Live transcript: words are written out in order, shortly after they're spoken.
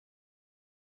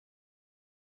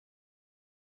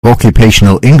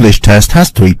Occupational English test has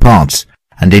 3 parts,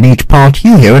 and in each part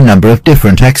you hear a number of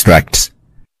different extracts.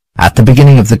 At the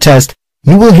beginning of the test,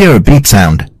 you will hear a beep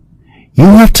sound. You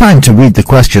have time to read the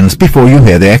questions before you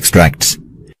hear the extracts.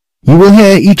 You will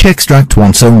hear each extract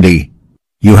once only.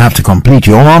 You have to complete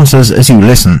your answers as you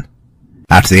listen.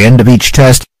 At the end of each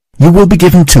test, you will be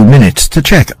given 2 minutes to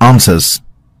check answers.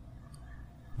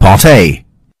 Part A.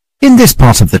 In this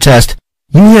part of the test,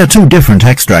 you hear 2 different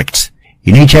extracts.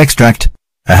 In each extract,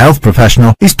 a health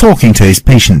professional is talking to his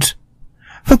patient.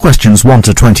 For questions 1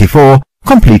 to 24,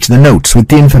 complete the notes with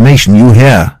the information you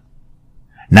hear.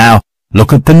 Now,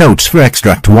 look at the notes for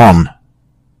Extract 1.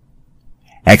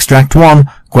 Extract 1,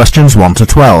 questions 1 to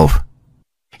 12.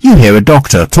 You hear a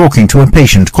doctor talking to a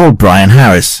patient called Brian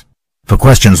Harris. For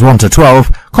questions 1 to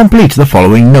 12, complete the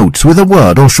following notes with a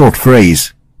word or short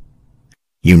phrase.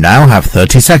 You now have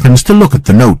 30 seconds to look at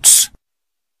the notes.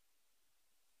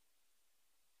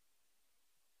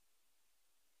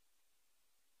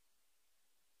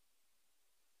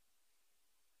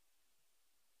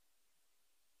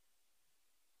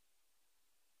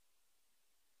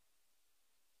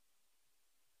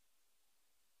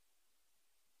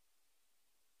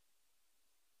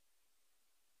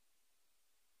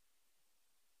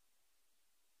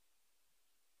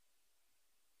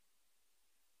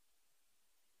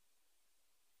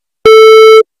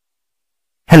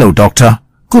 Hello, doctor.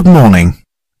 Good morning.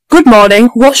 Good morning.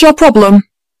 What's your problem?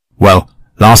 Well,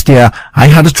 last year I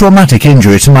had a traumatic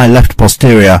injury to my left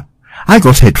posterior. I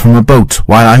got hit from a boat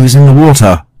while I was in the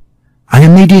water. I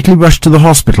immediately rushed to the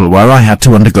hospital where I had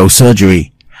to undergo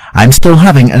surgery. I'm still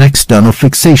having an external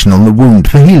fixation on the wound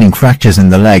for healing fractures in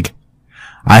the leg.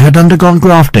 I had undergone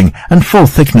grafting and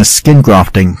full-thickness skin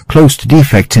grafting close to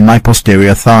defects in my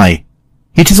posterior thigh.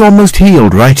 It is almost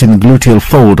healed right in the gluteal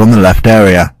fold on the left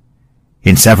area.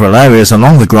 In several areas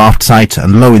along the graft site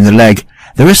and low in the leg,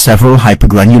 there is several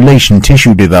hypergranulation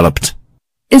tissue developed.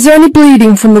 Is there any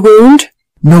bleeding from the wound?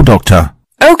 No, doctor.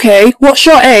 Okay, what's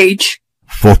your age?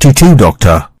 42,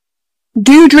 doctor.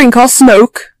 Do you drink or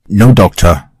smoke? No,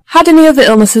 doctor. Had any other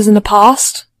illnesses in the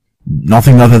past?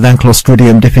 Nothing other than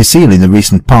Clostridium difficile in the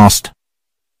recent past.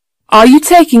 Are you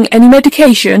taking any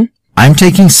medication? I'm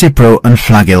taking Cipro and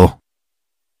Flagyl.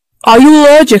 Are you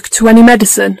allergic to any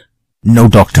medicine? No,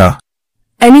 doctor.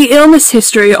 Any illness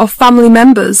history of family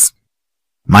members?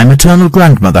 My maternal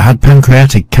grandmother had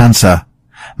pancreatic cancer.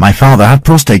 My father had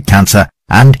prostate cancer,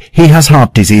 and he has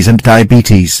heart disease and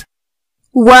diabetes.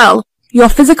 Well, your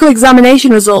physical examination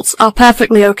results are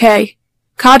perfectly okay.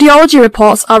 Cardiology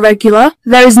reports are regular.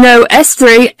 There is no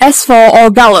S3, S4 or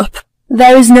gallop.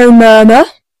 There is no murmur.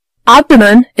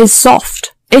 Abdomen is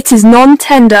soft. It is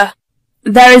non-tender.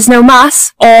 There is no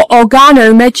mass or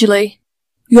organomegaly.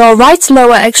 Your right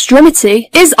lower extremity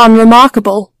is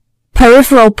unremarkable.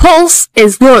 Peripheral pulse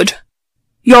is good.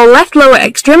 Your left lower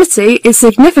extremity is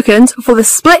significant for the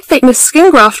split-thickness skin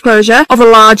graft closure of a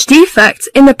large defect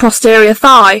in the posterior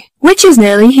thigh, which is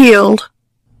nearly healed.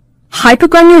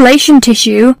 Hypergranulation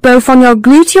tissue both on your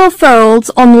gluteal folds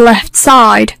on the left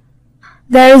side.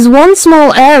 There is one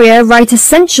small area right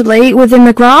essentially within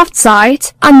the graft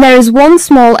site, and there is one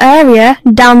small area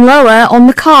down lower on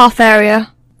the calf area.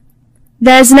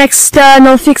 There's an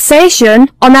external fixation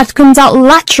on that comes out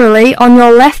laterally on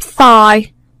your left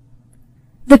thigh.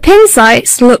 The pin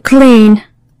sites look clean.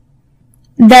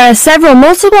 There are several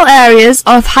multiple areas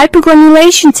of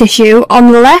hypergranulation tissue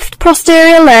on the left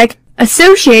posterior leg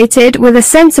associated with a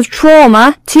sense of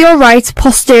trauma to your right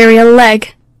posterior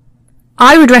leg.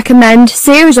 I would recommend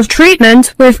series of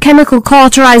treatment with chemical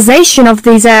cauterization of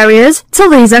these areas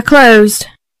till these are closed.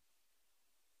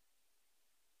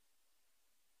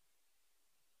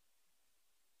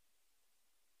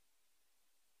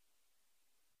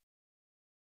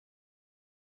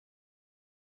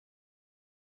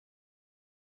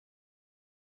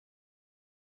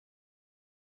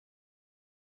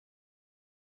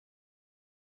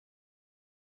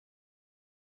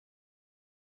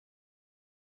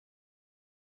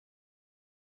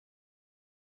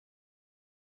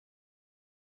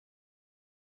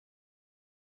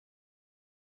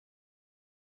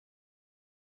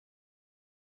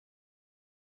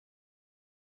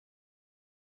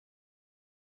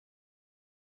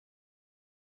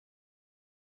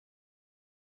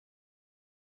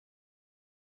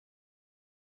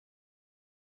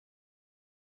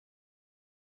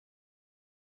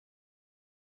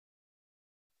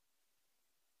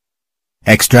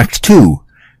 Extract 2,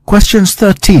 questions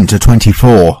 13 to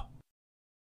 24.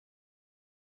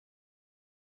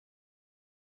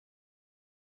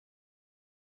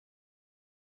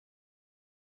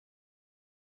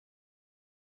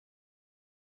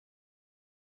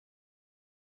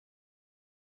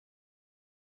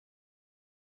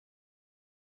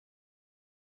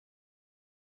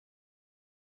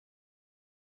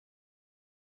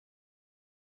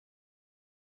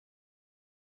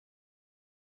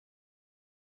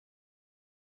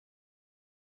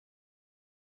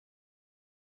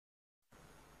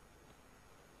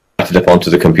 it up onto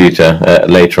the computer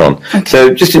later on. Okay.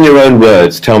 So just in your own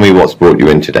words, tell me what's brought you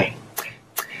in today.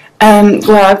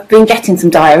 Well, I've been getting some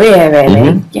diarrhoea,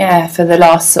 really. Yeah, for the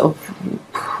last sort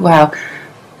of,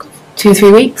 2 or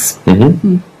 3 weeks.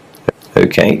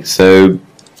 Okay, so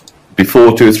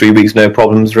before 2 or 3 weeks, no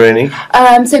problems really?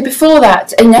 So before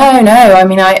that, no. I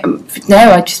mean,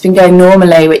 I've just been going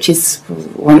normally, which is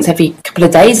once every couple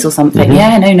of days or something.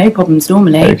 Yeah, no problems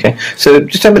normally. Okay, so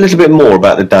just tell me a little bit more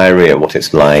about the diarrhoea, what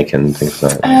it's like and things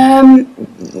like that.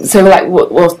 So like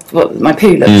what my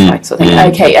poo looks like, sort of thing.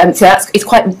 Okay, so it's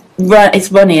quite it's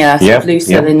runnier, sort of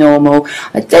looser than normal.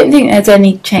 I don't think there's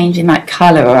any change in like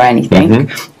colour or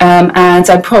anything. And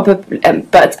I'm probably,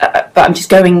 but I'm just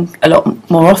going a lot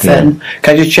more often.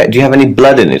 Can I just check? Do you have any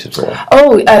blood in it at all?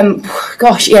 Oh,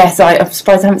 gosh, yes. I'm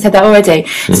surprised I haven't said that already.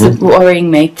 It's worrying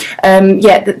me.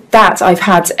 That I've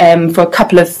had for a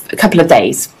couple of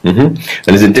days. And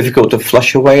is it difficult to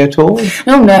flush away at all?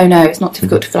 No, it's not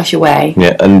difficult to flush away.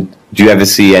 Yeah, and do you ever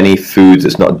see any food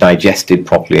that's not digested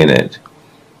properly in it?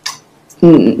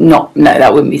 No,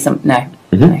 that wouldn't be something.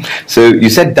 No. So you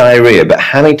said diarrhoea, but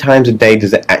how many times a day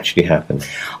does it actually happen?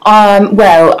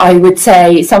 Well, I would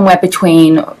say somewhere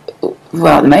between.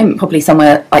 Well, at the moment, probably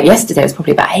somewhere like yesterday was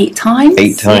probably about 8 times.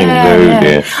 8 times,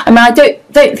 dear. I mean, I don't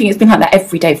think it's been like that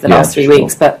every day for the last 3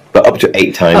 weeks, but up to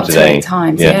 8 times a day. Up to 8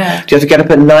 times, Do you have to get up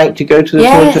at night to go to the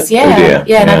toilet? Yes,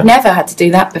 and I've never had to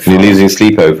do that before. And you're losing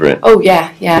sleep over it? Oh,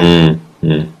 yeah.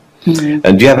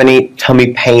 And do you have any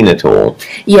tummy pain at all?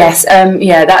 Yes,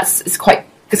 it's quite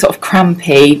sort of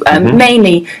crampy,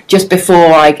 mainly just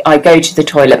before I go to the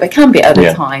toilet, but it can be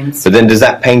other times. But then does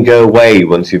that pain go away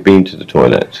once you've been to the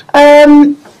toilet? Yeah,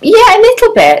 a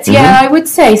little bit. Yeah, I would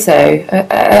say so.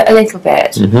 A little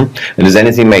bit. And does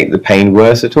anything make the pain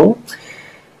worse at all?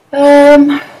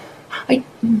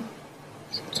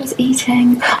 Just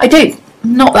eating. I don't.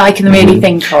 Not that I can really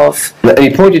think of. And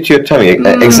you pointed to your tummy.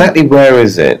 Exactly where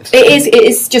is it? It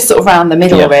is just sort of around the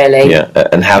middle, really. Yeah.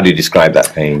 And how do you describe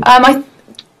that pain?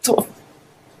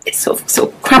 It's sort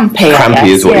of crampy. Crampy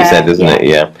is what you said, isn't it?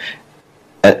 Yeah.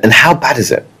 And how bad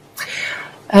is it?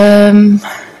 10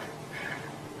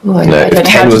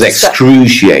 was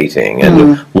excruciating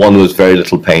and 1 was very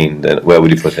little pain, then where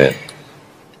would you put it?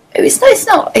 It's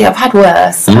not. I've had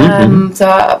worse.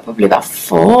 So probably about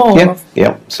 4.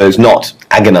 Yeah. So it's not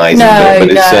agonising, but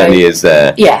it certainly is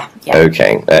there. Yeah.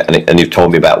 Okay. And you've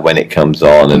told me about when it comes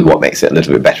on and what makes it a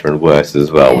little bit better and worse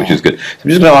as well, which is good. So I'm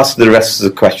just going to ask the rest of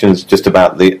the questions just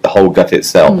about the whole gut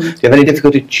itself. Do you have any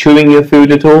difficulty chewing your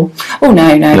food at all? Oh,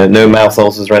 no. No mouth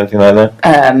ulcers or anything like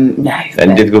that? No.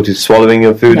 Any difficulty swallowing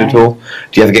your food at all?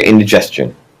 Do you ever get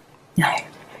indigestion? No.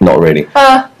 Not really.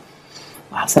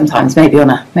 Well, sometimes, maybe on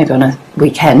a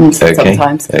weekend.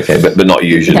 Sometimes. Okay, but not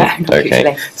usually. No, not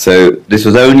usually. So this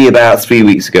was only about 3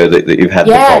 weeks ago that you've had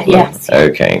the problem. Yes.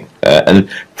 Okay. And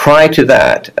prior to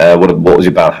that, what was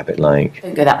your bowel habit like? I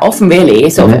don't go that often, really.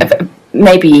 Sort of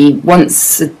maybe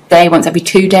once a day, once every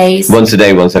 2 days. Once a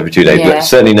day, once every 2 days, but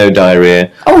certainly no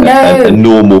diarrhea. Oh no. A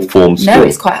normal form still. No,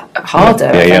 it's quite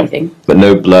harder. If anything. But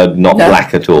no blood, not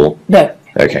black at all. No.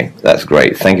 Okay, that's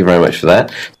great. Thank you very much for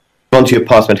that. On to your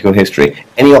past medical history.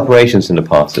 Any operations in the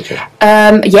past at all?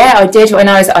 Yeah, I did when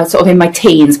I was sort of in my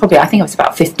teens. Probably, I think I was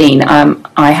about 15.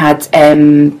 I had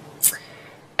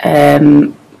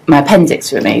my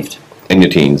appendix removed. In your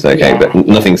teens, okay, but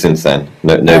nothing since then.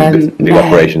 No big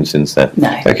operations since then.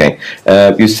 No. Okay.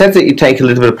 You said that you take a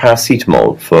little bit of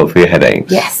paracetamol for your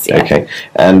headaches. Yes. Yeah. Okay.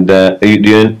 And are you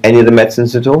doing any of the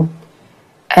medicines at all?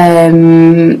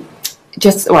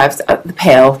 Just the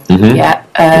pill. Yeah.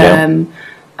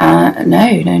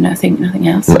 No, nothing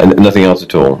else. Nothing else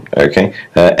at all. Okay.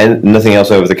 And nothing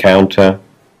else over the counter?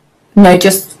 No,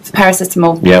 just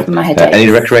paracetamol for my headache. Any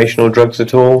recreational drugs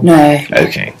at all? No.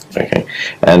 Okay.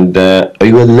 And are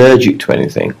you allergic to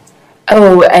anything?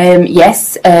 Oh,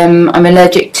 yes. I'm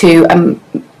allergic to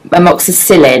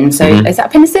amoxicillin. So is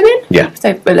that penicillin? Yeah.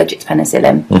 So allergic to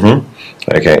penicillin.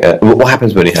 Okay. What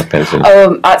happens when you have penicillin?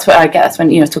 Oh, that's what I get. That's when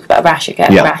talk about a rash. I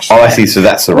get a rash. Oh, I see. So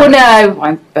that's the rash. Well,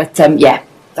 no, but yeah.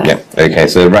 Okay.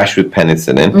 So rash with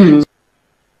penicillin.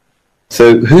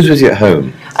 So who's with you at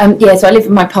home? So I live with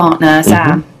my partner,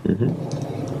 Sam.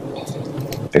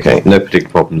 Okay. No particular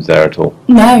problems there at all?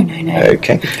 No.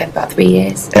 Okay. We've been about 3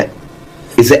 years.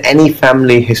 Is there any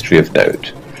family history of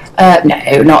note?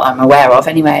 No, not I'm aware of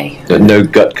anyway. No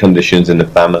gut conditions in the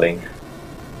family?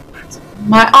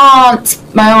 My aunt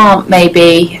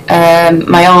maybe.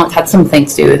 My aunt had something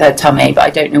to do with her tummy, but I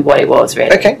don't know what it was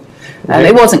really. Okay.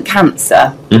 It wasn't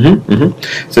cancer.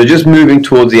 So just moving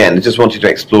towards the end, I just wanted to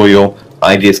explore your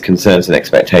ideas, concerns and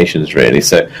expectations really.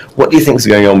 So what do you think is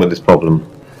going on with this problem?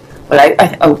 Well,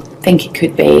 think it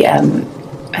could be an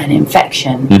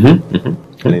infection.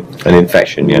 An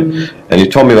infection, yeah. And you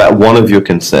told me about one of your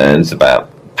concerns about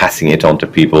passing it on to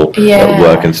people at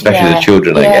work, and especially the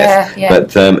children, I guess. Yeah.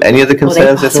 But any other concerns?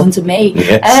 Well, they pass on to me.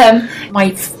 Yes.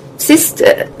 My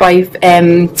sister, my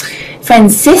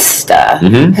friend's sister,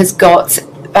 has got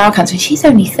bowel cancer, and she's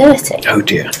only 30. Oh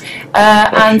dear.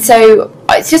 And so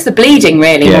it's just the bleeding,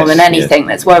 really, more than anything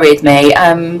that's worried me.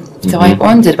 So I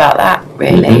wondered about that,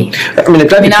 really. I mean, I'm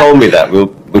glad you told me that.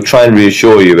 We'll try and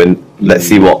reassure you, and let's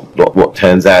see what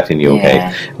turns out in your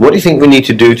case. What do you think we need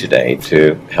to do today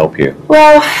to help you?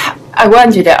 Well, I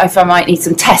wondered if I might need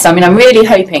some tests. I mean, I'm really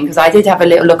hoping, because I did have a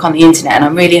little look on the internet, and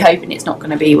I'm really hoping it's not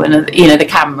going to be one of the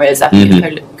cameras. I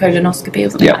think colonoscopy or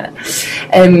something like that.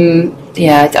 I'm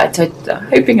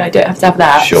hoping I don't have to have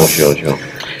that. Sure.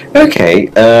 Okay,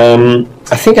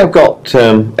 I think I've got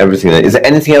everything there. Is there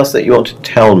anything else that you want to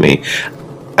tell me?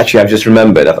 Actually, I've just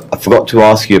remembered, I forgot to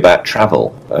ask you about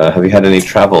travel. Have you had any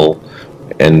travel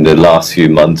in the last few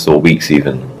months or weeks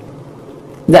even?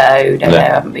 No, I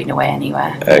haven't been away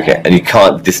anywhere. Okay, no. And you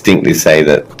can't distinctly say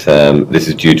that this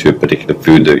is due to a particular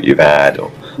food that you've had,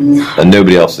 and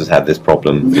nobody else has had this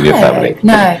problem in your family?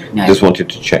 No. Just wanted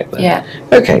to check that. Yeah.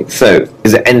 Okay, so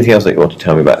is there anything else that you want to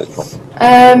tell me about this problem?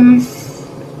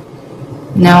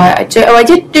 No, I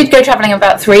did go travelling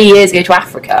about 3 years ago to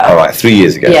Africa. All right, 3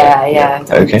 years ago. Yeah.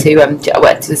 Okay. I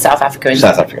went to South Africa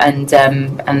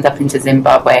and up into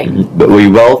Zimbabwe. But were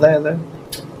you well there, though?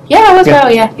 Yeah, I was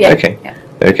well. Yeah.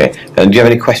 Okay. And do you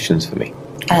have any questions for me?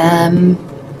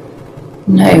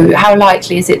 No. How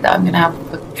likely is it that I'm going to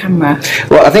have a camera?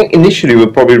 Well, I think initially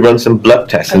we'll probably run some blood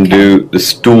tests and do the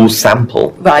stool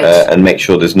sample, and make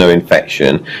sure there's no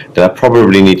infection. Then I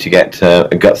probably need to get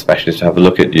a gut specialist to have a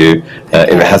look at you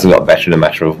if it hasn't got better in a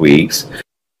matter of weeks.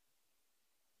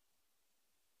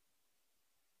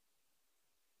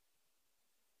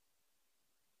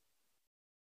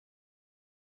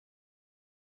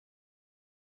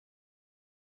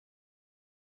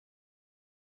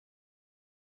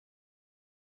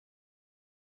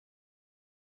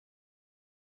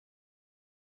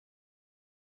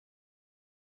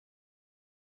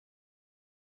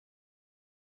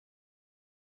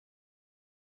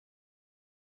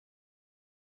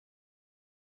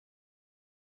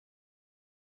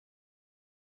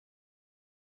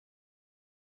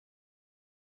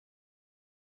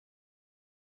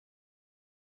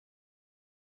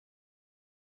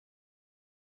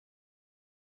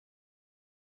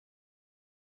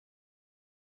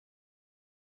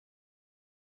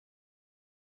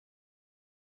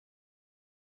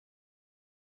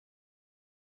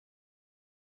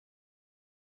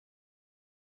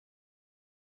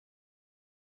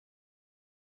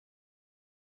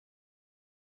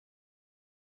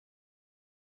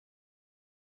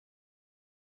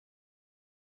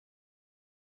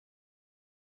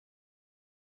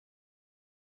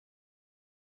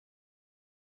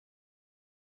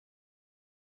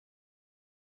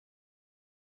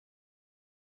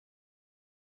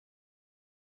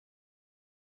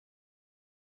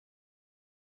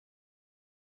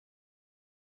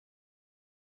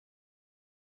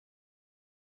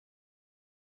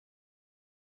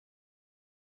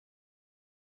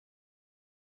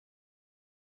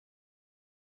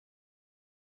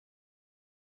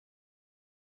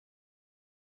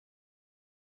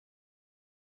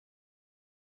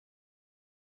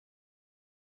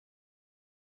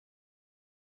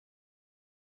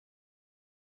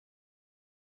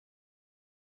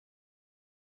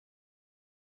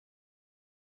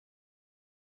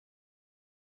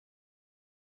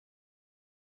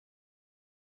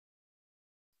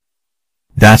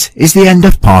 That is the end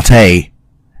of Part A.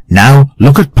 Now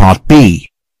look at Part B.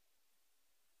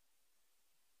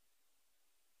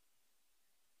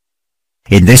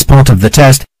 In this part of the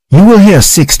test, you will hear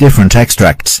 6 different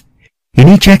extracts. In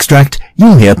each extract,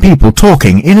 you'll hear people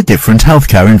talking in a different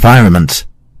healthcare environment.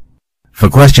 For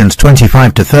questions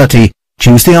 25 to 30,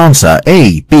 choose the answer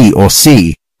A, B or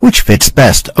C, which fits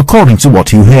best according to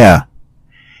what you hear.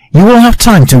 You will have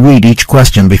time to read each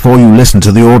question before you listen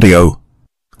to the audio.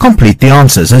 Complete the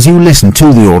answers as you listen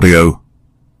to the audio.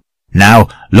 Now,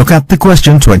 look at the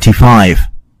question 25.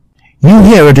 You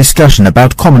hear a discussion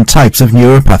about common types of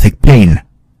neuropathic pain.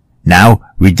 Now,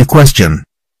 read the question.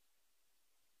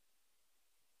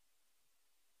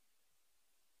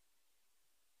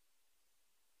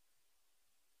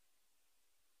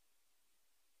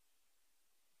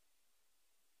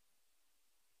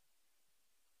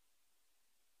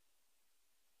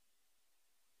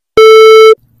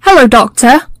 Hello,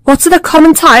 Doctor. What are the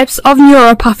common types of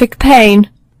neuropathic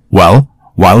pain? Well,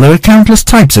 while there are countless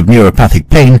types of neuropathic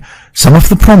pain, Some of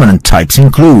the prominent types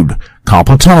include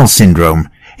carpal tunnel syndrome,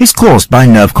 is caused by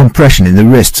nerve compression in the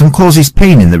wrists and causes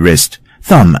pain in the wrist,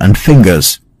 thumb and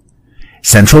fingers.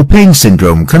 Central pain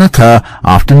syndrome can occur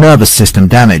after nervous system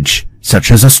damage, such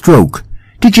as a stroke.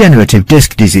 Degenerative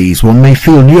disc disease, one may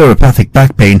feel neuropathic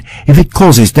back pain if it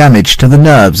causes damage to the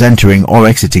nerves entering or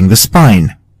exiting the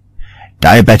spine.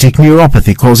 Diabetic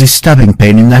neuropathy causes stabbing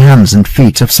pain in the hands and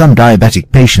feet of some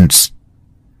diabetic patients.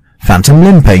 Phantom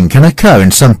limb pain can occur in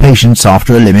some patients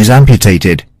after a limb is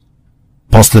amputated.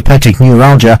 Postherpetic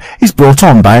neuralgia is brought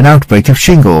on by an outbreak of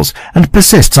shingles and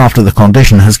persists after the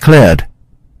condition has cleared.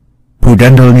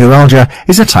 Pudendal neuralgia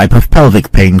is a type of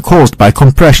pelvic pain caused by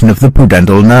compression of the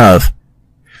pudendal nerve.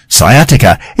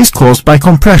 Sciatica is caused by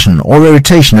compression or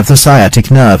irritation of the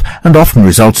sciatic nerve and often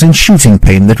results in shooting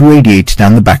pain that radiates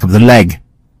down the back of the leg.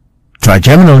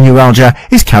 Trigeminal neuralgia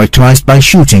is characterized by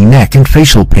shooting neck and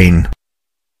facial pain.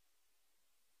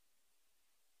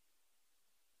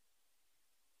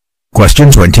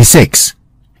 Question 26.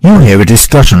 You hear a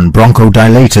discussion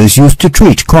bronchodilators used to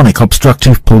treat chronic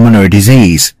obstructive pulmonary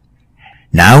disease.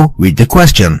 Now read the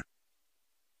question.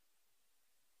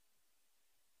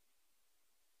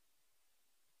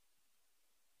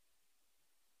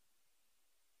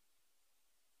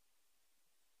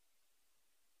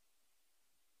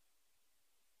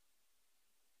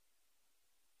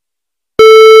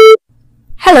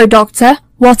 Hello, doctor.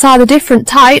 What are the different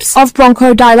types of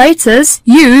bronchodilators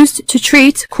used to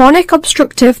treat chronic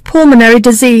obstructive pulmonary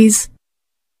disease?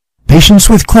 Patients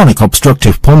with chronic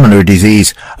obstructive pulmonary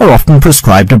disease are often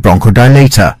prescribed a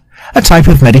bronchodilator, a type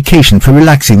of medication for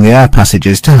relaxing the air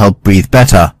passages to help breathe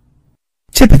better.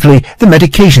 Typically, the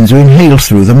medications are inhaled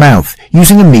through the mouth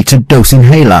using a metered dose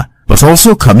inhaler, but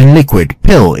also come in liquid,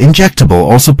 pill, injectable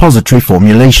or suppository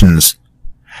formulations.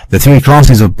 The three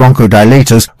classes of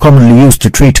bronchodilators commonly used to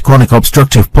treat chronic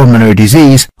obstructive pulmonary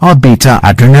disease are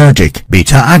beta-adrenergic,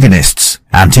 beta-agonists,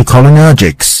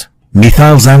 anticholinergics,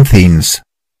 methylxanthines.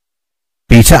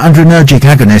 Beta-adrenergic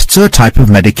agonists are a type of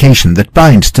medication that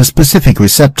binds to specific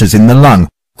receptors in the lung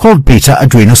called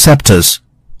beta-adrenoceptors.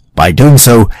 By doing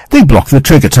so, they block the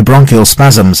trigger to bronchial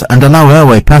spasms and allow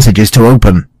airway passages to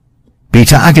open.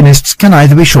 Beta-agonists can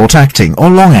either be short-acting or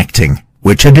long-acting,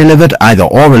 which are delivered either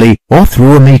orally or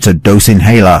through a metered dose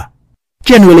inhaler.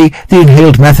 Generally, the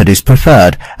inhaled method is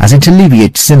preferred as it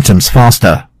alleviates symptoms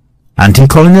faster.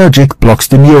 Anticholinergic blocks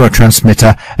the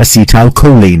neurotransmitter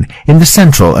acetylcholine in the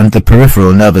central and the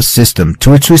peripheral nervous system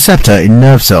to its receptor in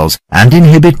nerve cells and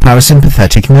inhibit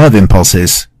parasympathetic nerve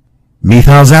impulses.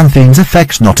 Methylxanthines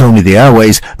affect not only the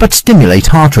airways but stimulate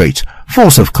heart rate,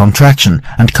 force of contraction,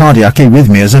 and cardiac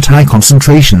arrhythmias at high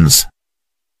concentrations.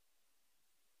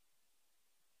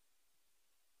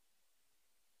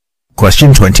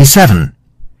 Question 27.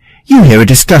 You hear a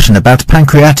discussion about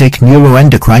pancreatic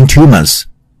neuroendocrine tumors.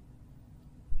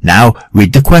 Now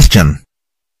read the question.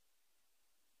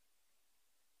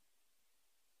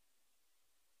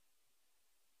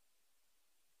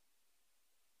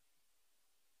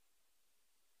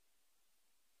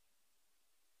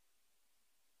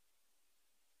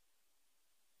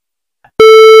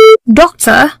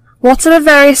 Doctor, what are the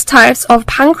various types of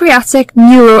pancreatic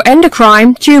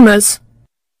neuroendocrine tumors?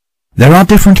 There are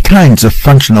different kinds of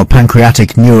functional pancreatic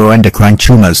neuroendocrine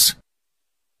tumors.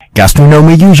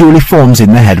 Gastronoma usually forms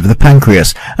in the head of the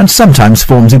pancreas and sometimes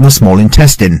forms in the small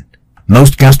intestine.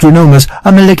 Most gastronomas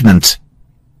are malignant.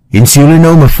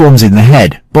 Insulinoma forms in the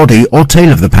head, body or tail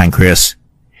of the pancreas.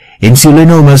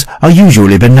 Insulinomas are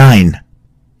usually benign.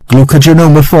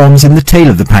 Glucogenoma forms in the tail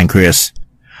of the pancreas.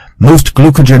 Most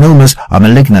glucogenomas are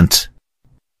malignant.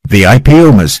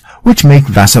 VIPomas, which make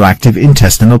vasoactive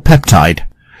intestinal peptide.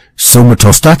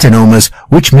 Somatostatinomas,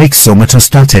 which make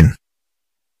somatostatin.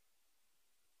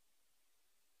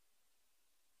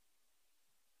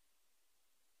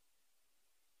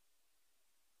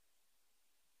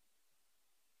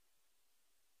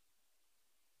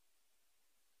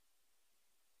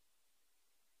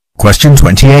 Question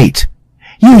 28.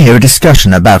 You hear a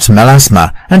discussion about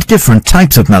melasma and different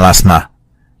types of melasma.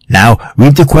 Now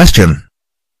read the question.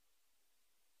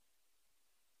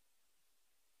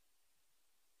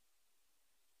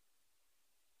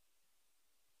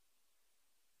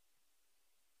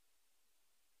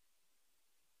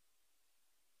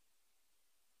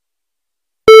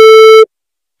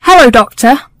 Hello,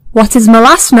 doctor. What is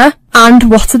melasma and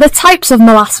what are the types of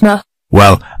melasma?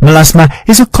 Well, melasma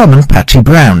is a common patchy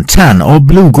brown, tan or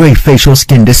blue-grey facial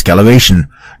skin discoloration,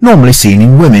 normally seen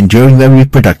in women during their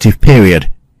reproductive period.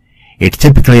 It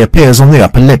typically appears on the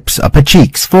upper lips, upper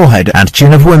cheeks, forehead and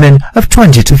chin of women of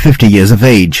 20 to 50 years of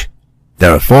age.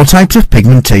 There are 4 types of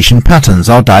pigmentation patterns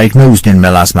are diagnosed in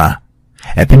melasma.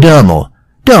 epidermal,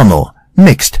 dermal,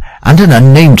 mixed, and an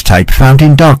unnamed type found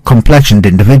in dark-complexioned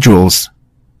individuals.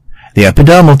 The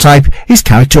epidermal type is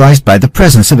characterized by the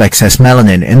presence of excess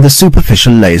melanin in the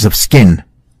superficial layers of skin.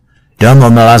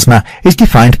 Dermal melasma is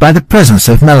defined by the presence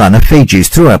of melanophages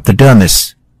throughout the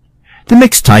dermis. The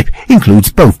mixed type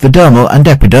includes both the dermal and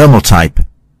epidermal type.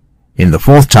 In the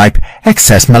fourth type,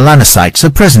 excess melanocytes are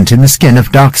present in the skin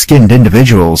of dark-skinned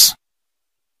individuals.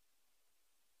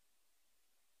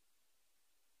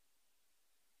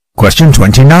 Question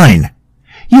 29.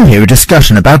 You hear a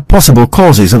discussion about possible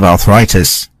causes of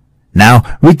arthritis.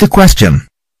 Now read the question.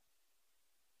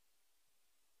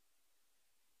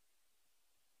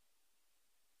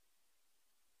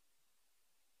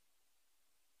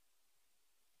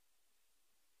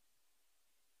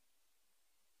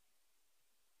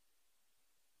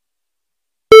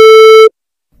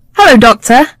 Hello,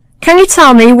 Doctor. Can you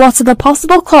tell me what are the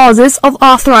possible causes of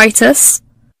arthritis?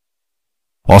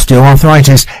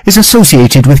 Osteoarthritis is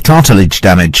associated with cartilage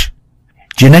damage.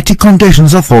 Genetic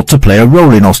conditions are thought to play a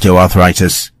role in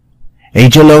osteoarthritis.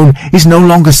 Age alone is no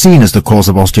longer seen as the cause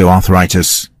of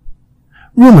osteoarthritis.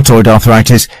 Rheumatoid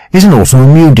arthritis is an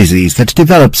autoimmune disease that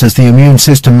develops as the immune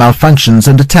system malfunctions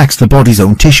and attacks the body's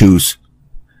own tissues.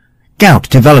 Gout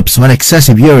develops when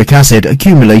excessive uric acid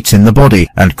accumulates in the body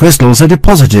and crystals are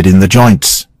deposited in the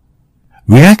joints.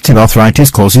 Reactive arthritis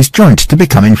causes joints to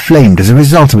become inflamed as a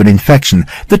result of an infection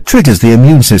that triggers the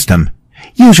immune system.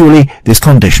 Usually, this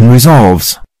condition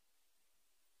resolves.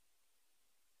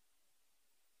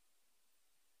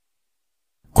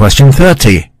 Question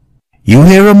 30. You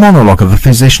hear a monologue of a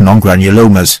physician on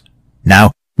granulomas.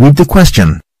 Now, read the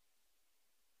question.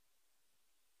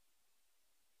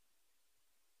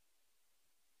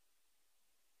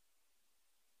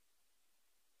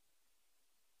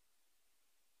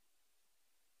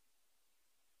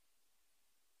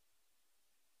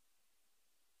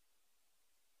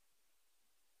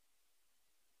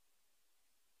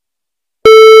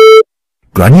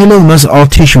 Granulomas are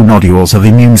tissue nodules of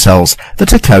immune cells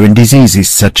that occur in diseases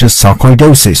such as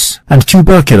sarcoidosis and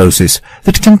tuberculosis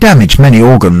that can damage many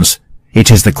organs. It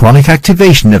is the chronic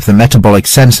activation of the metabolic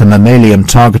sensor mammalian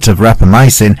target of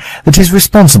rapamycin that is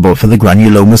responsible for the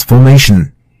granuloma's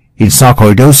formation. In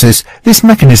sarcoidosis, this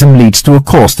mechanism leads to a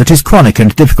course that is chronic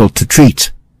and difficult to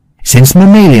treat. Since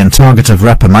mammalian target of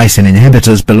rapamycin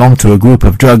inhibitors belong to a group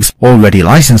of drugs already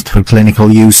licensed for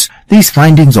clinical use, these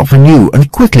findings offer new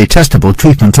and quickly testable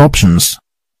treatment options.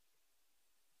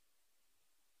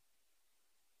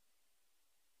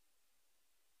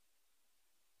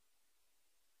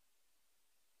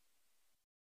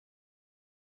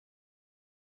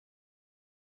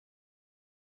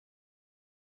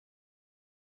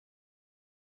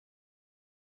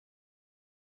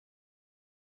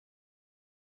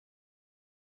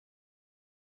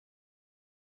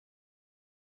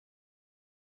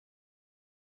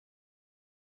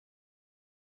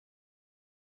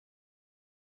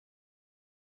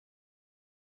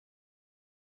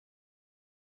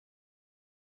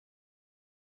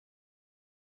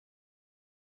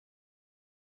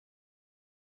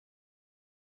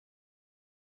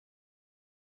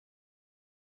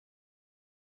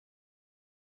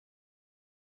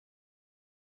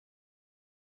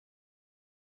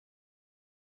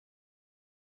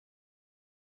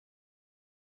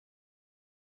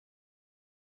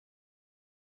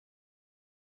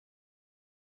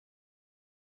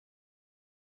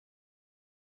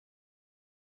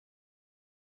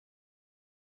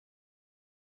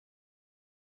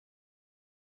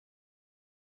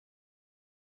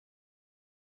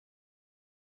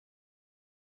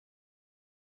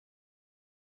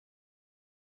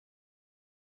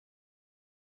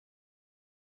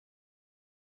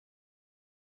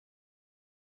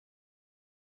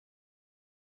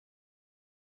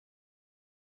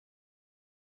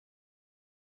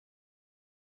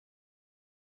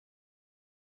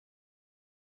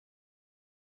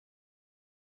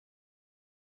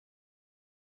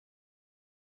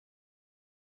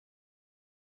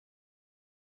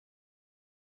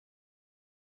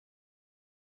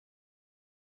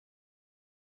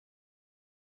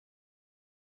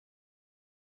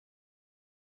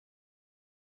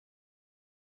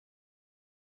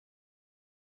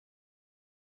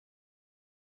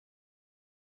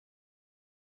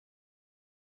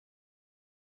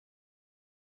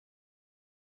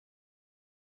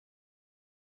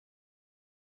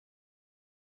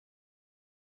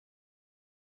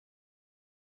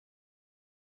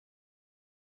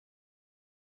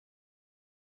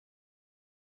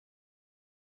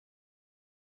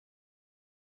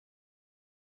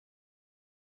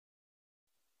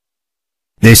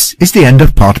 This is the end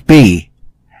of Part B.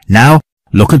 Now,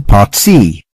 Look at Part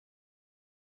C.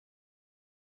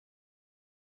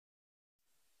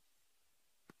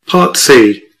 Part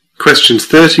C, questions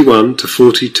 31 to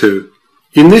 42.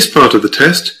 In this part of the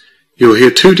test, you'll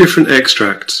hear two different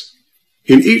extracts.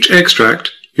 In each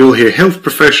extract, you'll hear health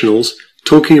professionals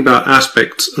talking about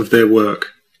aspects of their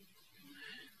work.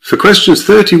 For questions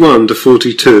 31 to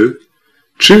 42,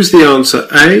 choose the answer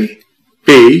A,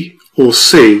 B, or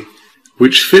C,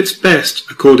 which fits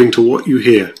best according to what you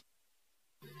hear.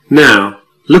 Now,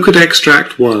 look at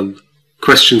extract 1,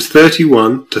 questions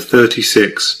 31 to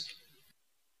 36.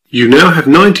 You now have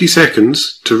 90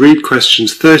 seconds to read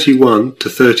questions 31 to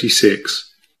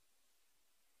 36.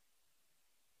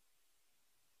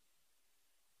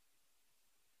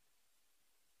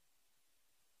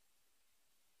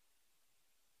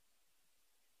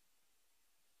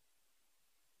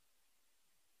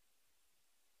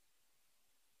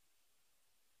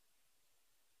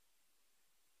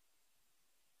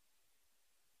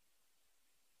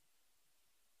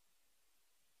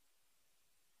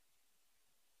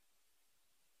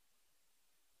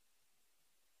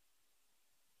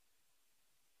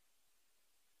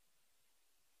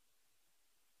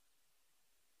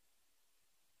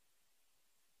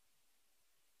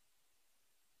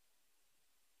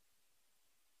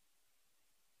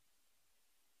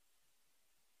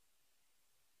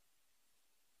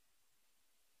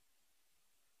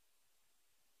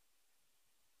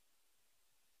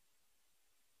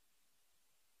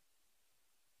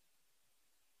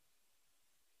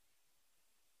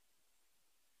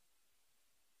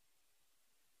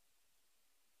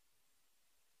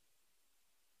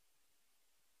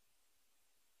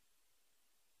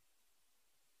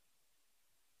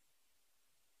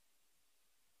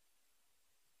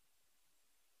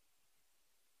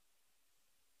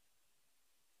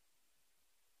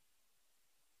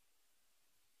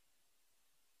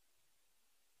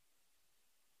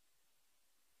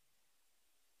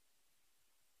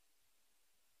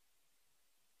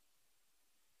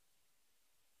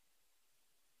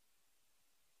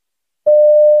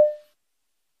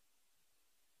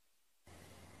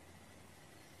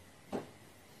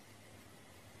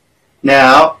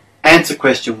 Now, answer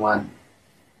question 1.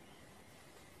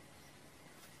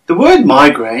 The word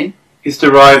migraine is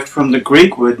derived from the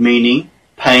Greek word meaning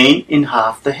pain in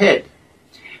half the head,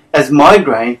 as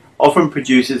migraine often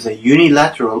produces a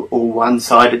unilateral or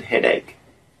one-sided headache.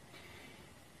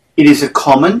 It is a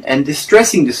common and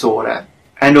distressing disorder,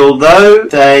 and although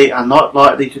they are not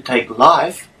likely to take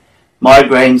life,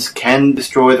 migraines can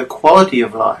destroy the quality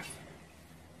of life.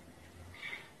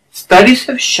 Studies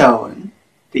have shown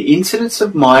the incidence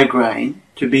of migraine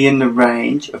to be in the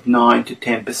range of 9 to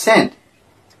 10%,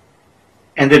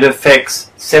 and it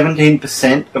affects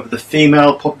 17% of the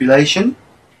female population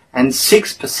and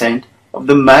 6% of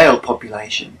the male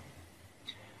population.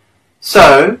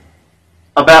 So,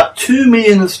 about 2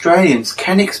 million Australians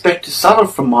can expect to suffer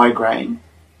from migraine,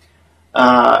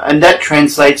 and that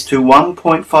translates to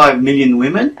 1.5 million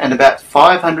women and about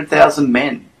 500,000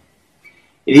 men.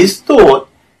 It is thought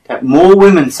that more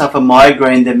women suffer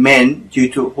migraine than men due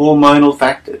to hormonal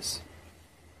factors.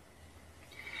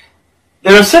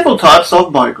 There are several types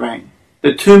of migraine,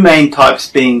 the two main types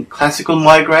being classical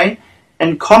migraine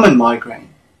and common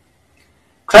migraine.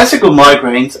 Classical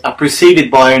migraines are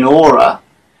preceded by an aura,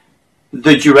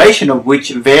 the duration of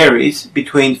which varies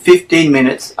between 15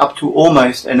 minutes up to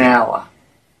almost an hour.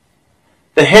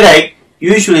 The headache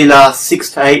usually lasts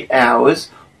 6 to 8 hours,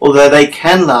 although they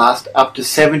can last up to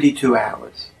 72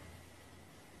 hours.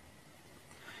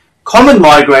 Common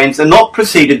migraines are not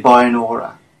preceded by an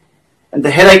aura, and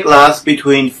the headache lasts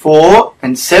between 4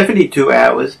 and 72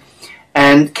 hours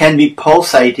and can be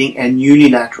pulsating and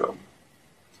unilateral.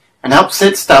 An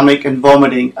upset stomach and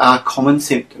vomiting are common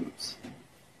symptoms.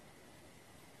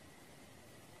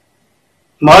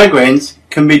 Migraines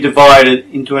can be divided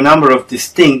into a number of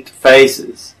distinct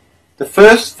phases. The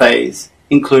first phase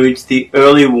includes the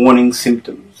early warning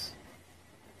symptoms.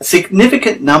 A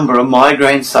significant number of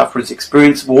migraine sufferers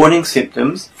experience warning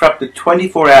symptoms for up to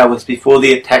 24 hours before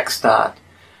the attacks start,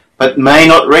 but may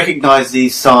not recognize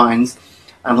these signs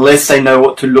unless they know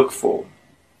what to look for.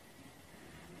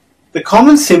 The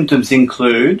common symptoms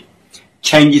include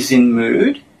changes in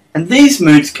mood, and these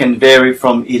moods can vary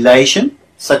from elation,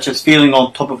 such as feeling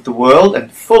on top of the world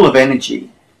and full of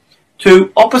energy,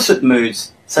 to opposite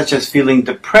moods, such as feeling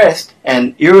depressed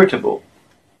and irritable.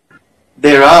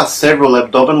 There are several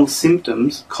abdominal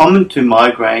symptoms common to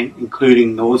migraine,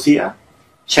 including nausea,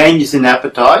 changes in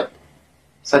appetite,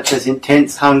 such as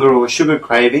intense hunger or sugar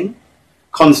craving,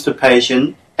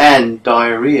 constipation, and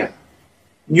diarrhea.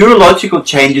 Neurological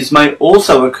changes may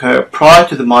also occur prior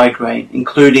to the migraine,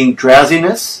 including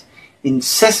drowsiness,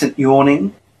 incessant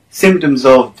yawning, symptoms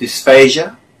of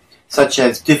dysphagia, such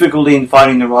as difficulty in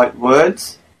finding the right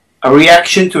words, a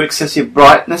reaction to excessive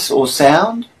brightness or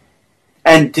sound,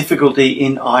 and difficulty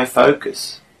in eye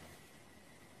focus.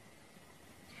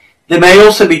 There may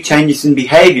also be changes in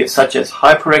behavior, such as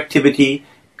hyperactivity,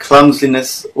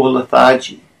 clumsiness, or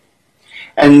lethargy.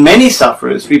 And many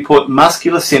sufferers report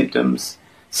muscular symptoms,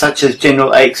 such as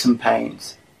general aches and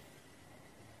pains.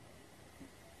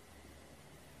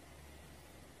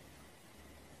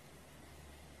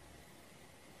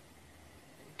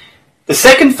 The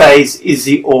second phase is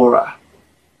the aura.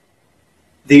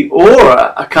 The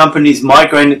aura accompanies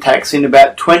migraine attacks in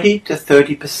about 20 to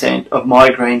 30% of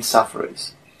migraine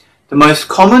sufferers. The most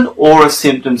common aura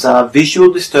symptoms are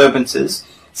visual disturbances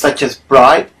such as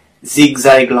bright,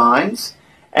 zigzag lines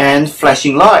and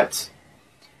flashing lights.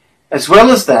 As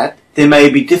well as that, there may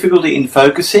be difficulty in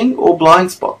focusing or blind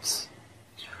spots.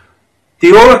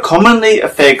 The aura commonly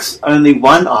affects only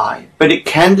one eye, but it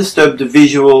can disturb the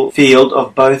visual field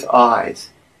of both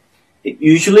eyes. It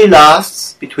usually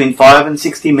lasts between 5 and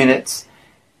 60 minutes,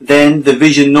 then the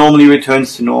vision normally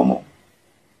returns to normal.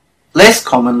 Less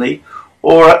commonly,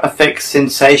 aura affects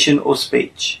sensation or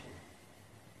speech.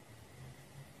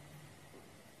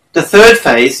 The third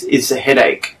phase is the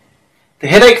headache. The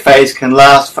headache phase can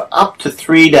last for up to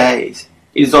 3 days.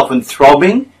 It is often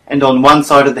throbbing and on one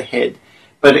side of the head,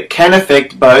 but it can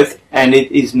affect both and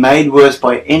it is made worse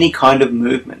by any kind of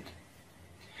movement.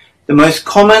 The most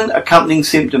common accompanying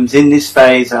symptoms in this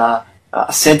phase are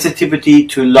sensitivity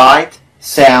to light,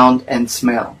 sound and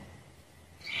smell.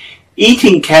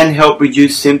 Eating can help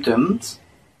reduce symptoms,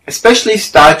 especially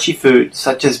starchy foods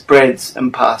such as breads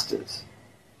and pastas.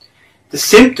 The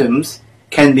symptoms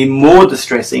can be more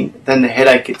distressing than the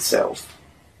headache itself.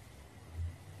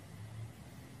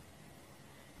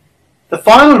 The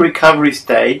final recovery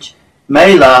stage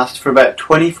may last for about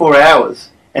 24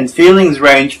 hours, and feelings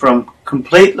range from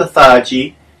complete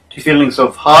lethargy to feelings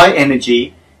of high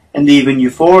energy and even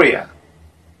euphoria.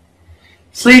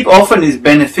 Sleep often is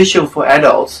beneficial for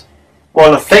adults,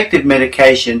 while effective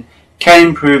medication can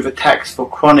improve attacks for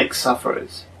chronic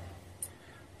sufferers.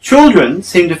 Children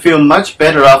seem to feel much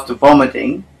better after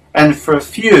vomiting, and for a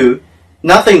few,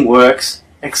 nothing works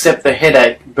except the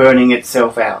headache burning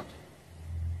itself out.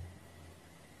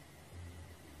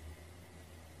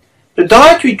 The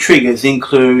dietary triggers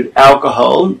include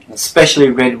alcohol, especially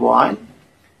red wine,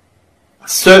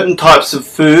 certain types of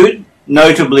food,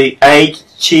 notably aged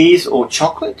cheese or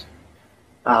chocolate,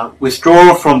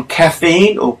 withdrawal from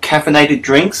caffeine or caffeinated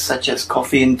drinks such as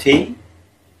coffee and tea,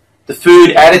 the food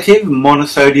additive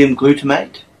monosodium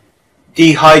glutamate,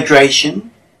 dehydration,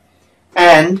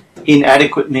 and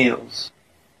inadequate meals.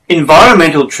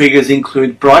 Environmental triggers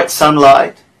include bright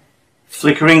sunlight,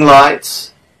 flickering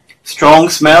lights, strong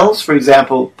smells, for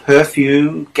example,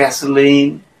 perfume,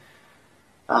 gasoline,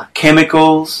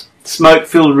 chemicals,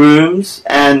 smoke-filled rooms,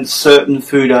 and certain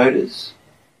food odors.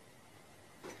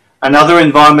 Another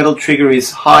environmental trigger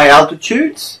is high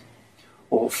altitudes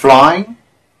or flying.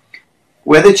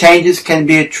 Weather changes can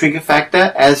be a trigger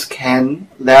factor, as can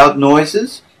loud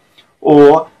noises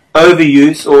or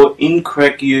overuse or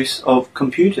incorrect use of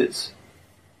computers.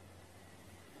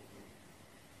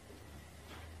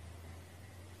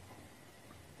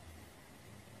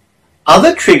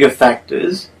 Other trigger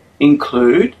factors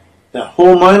include the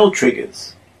hormonal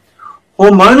triggers.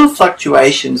 Hormonal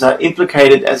fluctuations are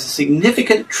implicated as a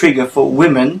significant trigger for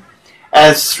women,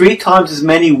 as 3 times as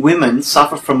many women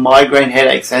suffer from migraine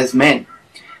headaches as men.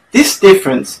 This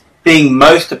difference being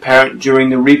most apparent during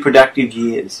the reproductive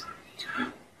years.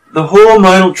 The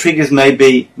hormonal triggers may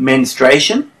be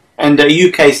menstruation, and a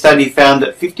UK study found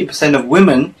that 50% of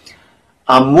women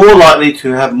are more likely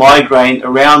to have migraine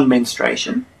around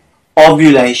menstruation,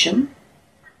 ovulation,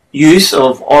 use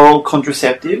of oral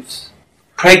contraceptives,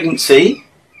 pregnancy,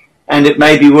 and it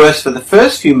may be worse for the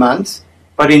first few months,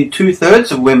 but in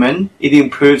 2/3 of women it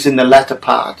improves in the latter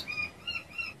part.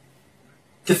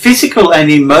 The physical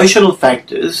and emotional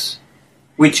factors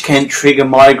which can trigger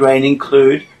migraine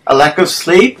include a lack of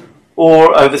sleep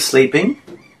or oversleeping,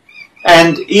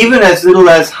 and even as little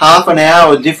as half an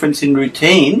hour difference in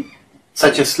routine,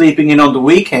 such as sleeping in on the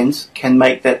weekends, can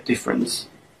make that difference.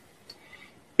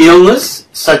 Illness,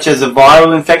 such as a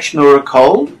viral infection or a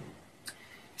cold,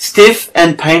 stiff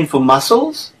and painful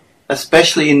muscles,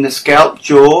 especially in the scalp,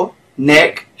 jaw,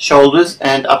 neck, shoulders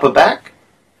and upper back,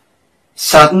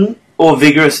 sudden or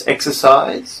vigorous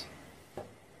exercise,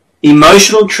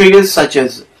 emotional triggers such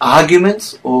as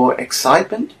arguments or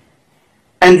excitement,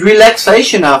 and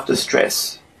relaxation after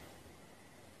stress.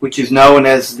 which is known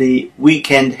as the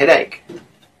weekend headache.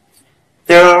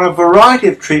 There are a variety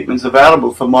of treatments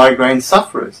available for migraine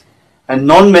sufferers, and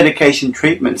non-medication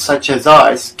treatments such as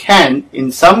ice can,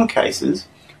 in some cases,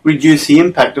 reduce the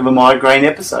impact of a migraine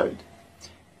episode.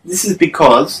 This is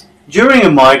because, during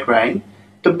a migraine,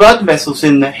 the blood vessels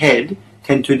in the head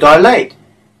tend to dilate,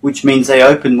 which means they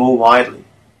open more widely.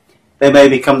 They may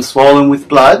become swollen with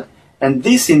blood, and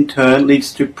this in turn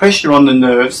leads to pressure on the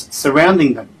nerves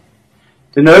surrounding them.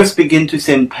 The nerves begin to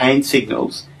send pain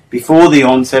signals before the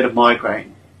onset of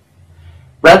migraine.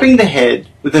 Wrapping the head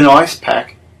with an ice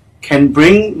pack can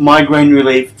bring migraine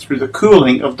relief through the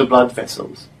cooling of the blood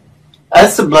vessels.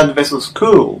 As the blood vessels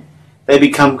cool, they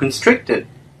become constricted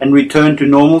and return to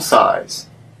normal size.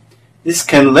 This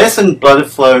can lessen blood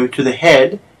flow to the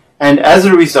head and, as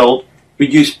a result,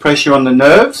 reduce pressure on the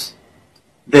nerves,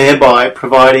 thereby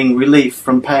providing relief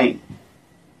from pain.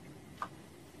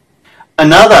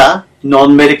 Another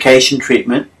non-medication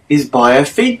treatment is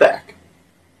biofeedback.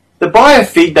 The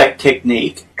biofeedback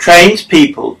technique trains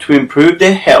people to improve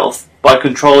their health by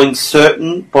controlling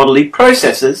certain bodily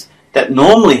processes that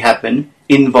normally happen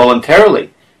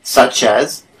involuntarily, such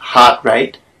as heart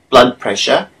rate, blood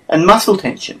pressure, and muscle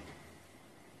tension.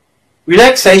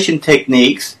 Relaxation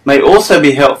techniques may also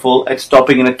be helpful at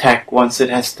stopping an attack once it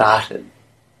has started.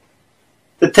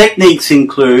 The techniques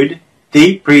include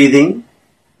deep breathing,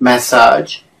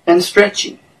 massage, and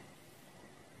stretching.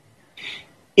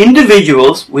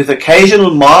 Individuals with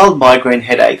occasional mild migraine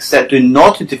headaches that do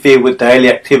not interfere with daily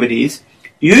activities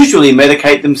usually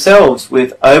medicate themselves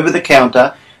with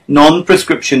over-the-counter,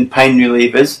 non-prescription pain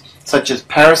relievers such as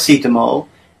paracetamol,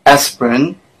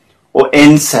 aspirin, or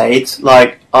NSAIDs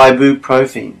like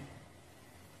ibuprofen.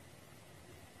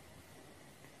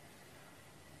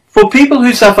 For people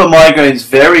who suffer migraines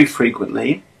very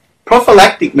frequently,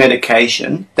 prophylactic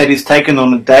medication that is taken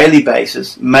on a daily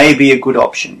basis may be a good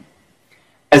option.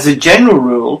 As a general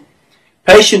rule,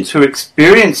 patients who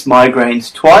experience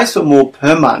migraines twice or more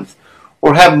per month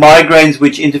or have migraines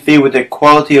which interfere with their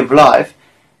quality of life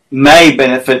may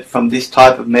benefit from this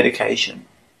type of medication.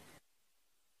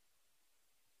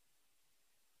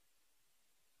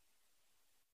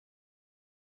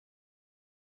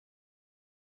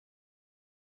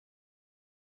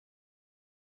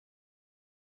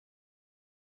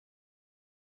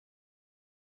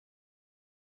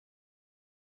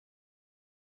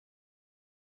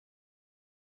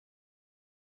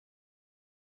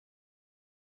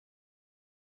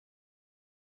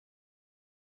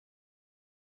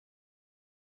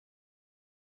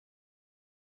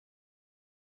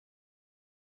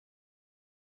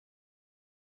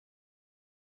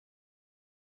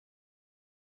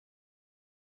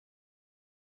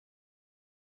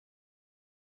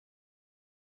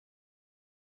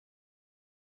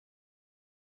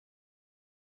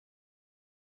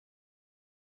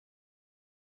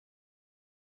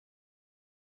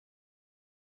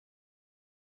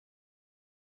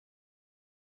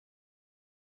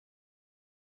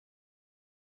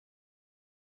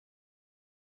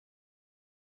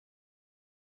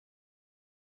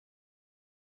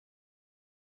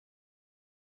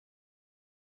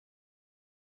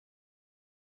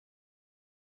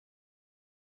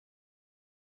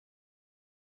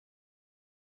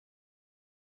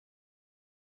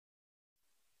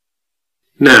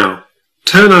 Now,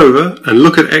 turn over and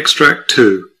look at Extract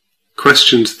 2,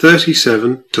 questions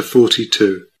 37 to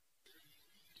 42.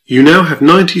 You now have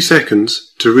 90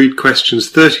 seconds to read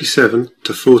questions 37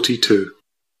 to 42.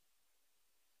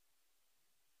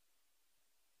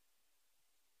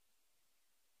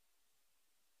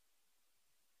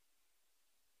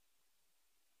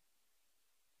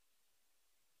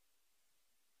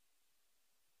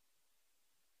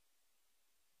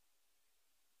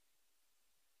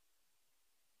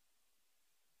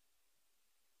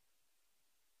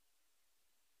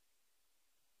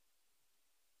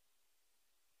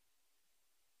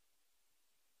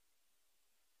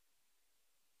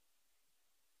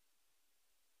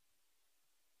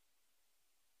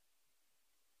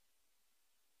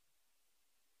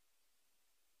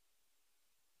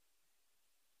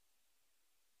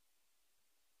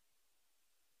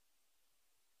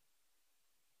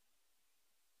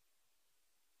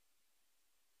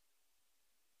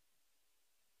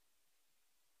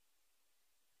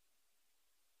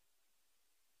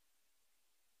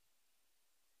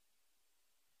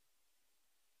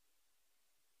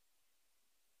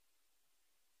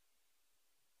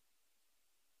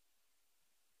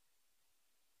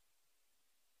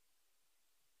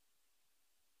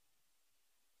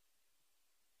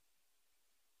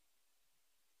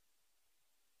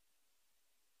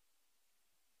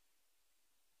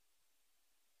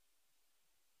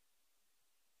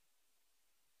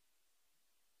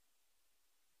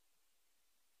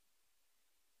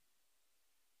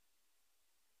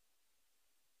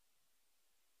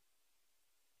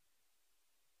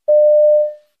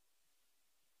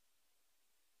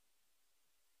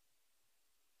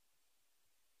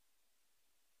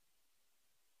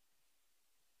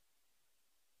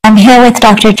 I'm here with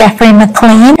Dr. Jeffrey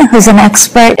McLean, who's an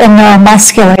expert in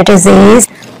neuromuscular disease.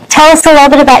 Tell us a little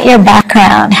bit about your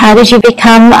background. How did you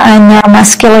become a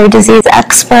neuromuscular disease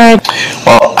expert?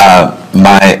 Well,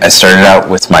 I started out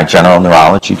with my general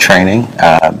neurology training,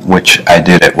 which I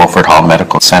did at Wilford Hall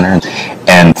Medical Center,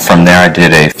 and from there I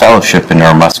did a fellowship in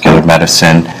neuromuscular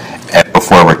medicine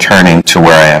before returning to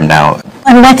where I am now.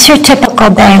 And what's your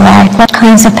typical day like? What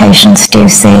kinds of patients do you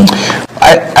see?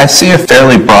 I see a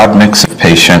fairly broad mix of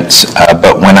patients,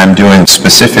 but when I'm doing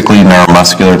specifically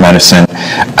neuromuscular medicine,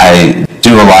 I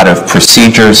do a lot of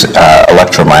procedures,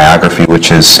 electromyography,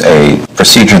 which is a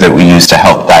procedure that we use to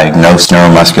help diagnose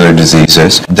neuromuscular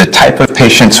diseases. The type of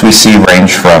patients we see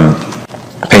range from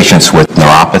patients with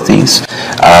neuropathies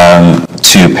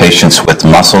to patients with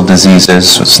muscle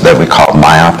diseases that we call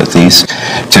myopathies,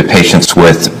 to patients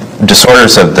with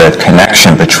disorders of the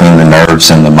connection between the nerves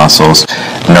and the muscles,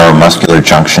 neuromuscular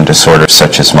junction disorders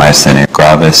such as myasthenia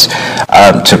gravis,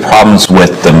 to problems with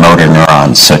the motor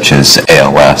neurons such as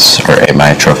ALS or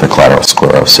amyotrophic lateral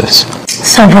sclerosis.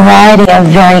 So a variety of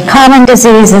very common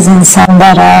diseases and some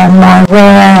that are more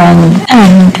rare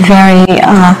and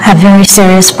have very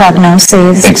serious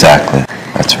prognoses. Exactly,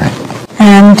 that's right.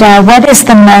 And what is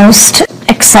the most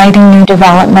exciting new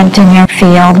development in your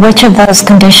field? Which of those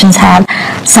conditions have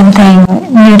something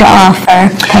new to offer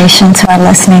patients who are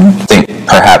listening? I think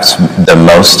perhaps the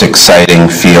most exciting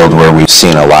field where we've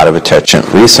seen a lot of attention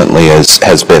recently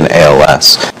has been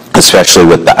ALS, especially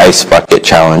with the Ice Bucket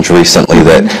Challenge recently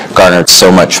that garnered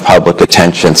so much public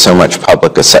attention, so much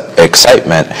public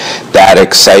excitement. That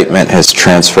excitement has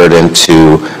transferred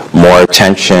into more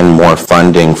attention, more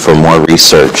funding for more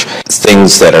research,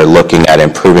 things that are looking at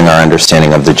improving our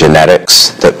understanding of the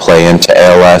genetics that play into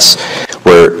ALS,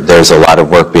 where there's a lot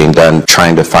of work being done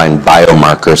trying to find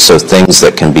biomarkers, so things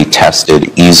that can be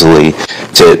tested easily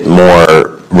to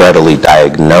more readily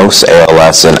diagnose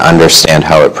ALS and understand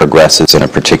how it progresses in a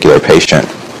particular patient.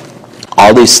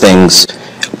 All these things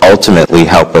ultimately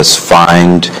help us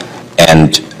find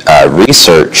and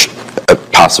research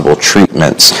possible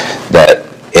treatments that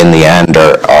in the end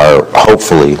are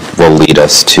hopefully will lead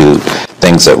us to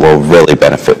things that will really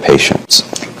benefit patients.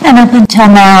 And up until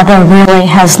now, there really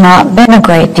has not been a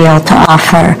great deal to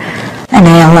offer an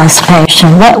ALS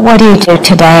patient. What do you do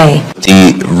today?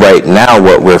 Right now,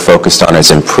 what we're focused on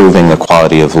is improving the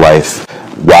quality of life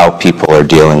while people are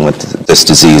dealing with this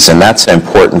disease. And that's an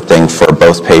important thing for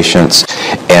both patients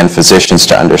and physicians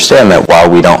to understand, that while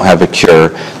we don't have a cure,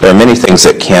 there are many things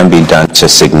that can be done to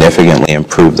significantly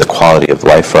improve the quality of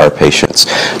life for our patients.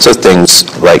 So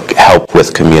things like help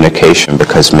with communication,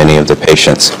 because many of the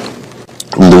patients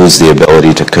lose the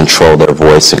ability to control their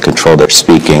voice and control their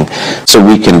speaking, so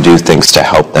we can do things to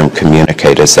help them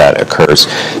communicate as that occurs.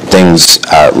 Things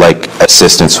like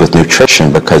assistance with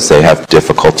nutrition, because they have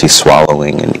difficulty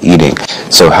swallowing and eating,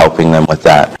 so helping them with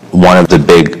that. One of the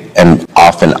big and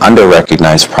often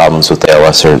under-recognized problems with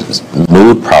ALS are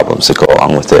mood problems that go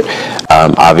along with it.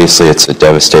 Obviously, it's a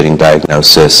devastating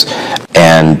diagnosis,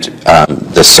 and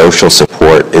the social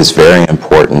support is very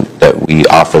important, that we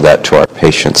offer that to our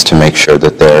patients to make sure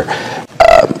that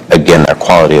again, their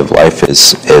quality of life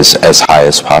is as high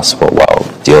as possible while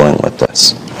dealing with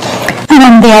this. And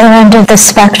on the other end of the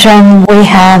spectrum, we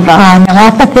have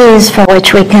neuropathies for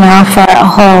which we can offer a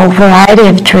whole variety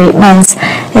of treatments.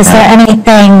 Is there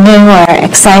anything new or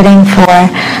exciting for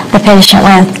the patient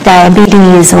with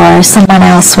diabetes or someone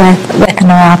else with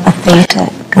neuropathy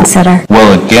to consider?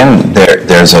 Well, again,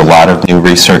 there's a lot of new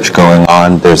research going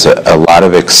on. There's a lot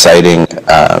of exciting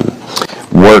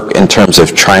work in terms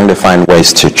of trying to find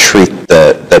ways to treat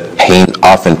the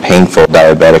often painful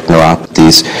diabetic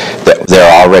neuropathies. There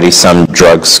are already some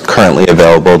drugs currently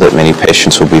available that many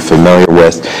patients will be familiar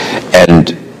with,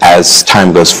 and as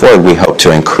time goes forward, we hope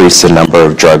to increase the number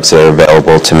of drugs that are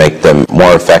available to make them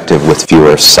more effective with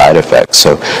fewer side effects.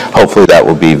 So hopefully that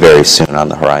will be very soon on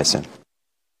the horizon.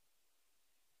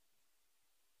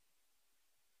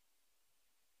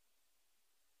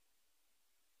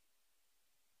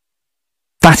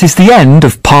 That is the end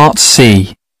of Part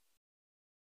C.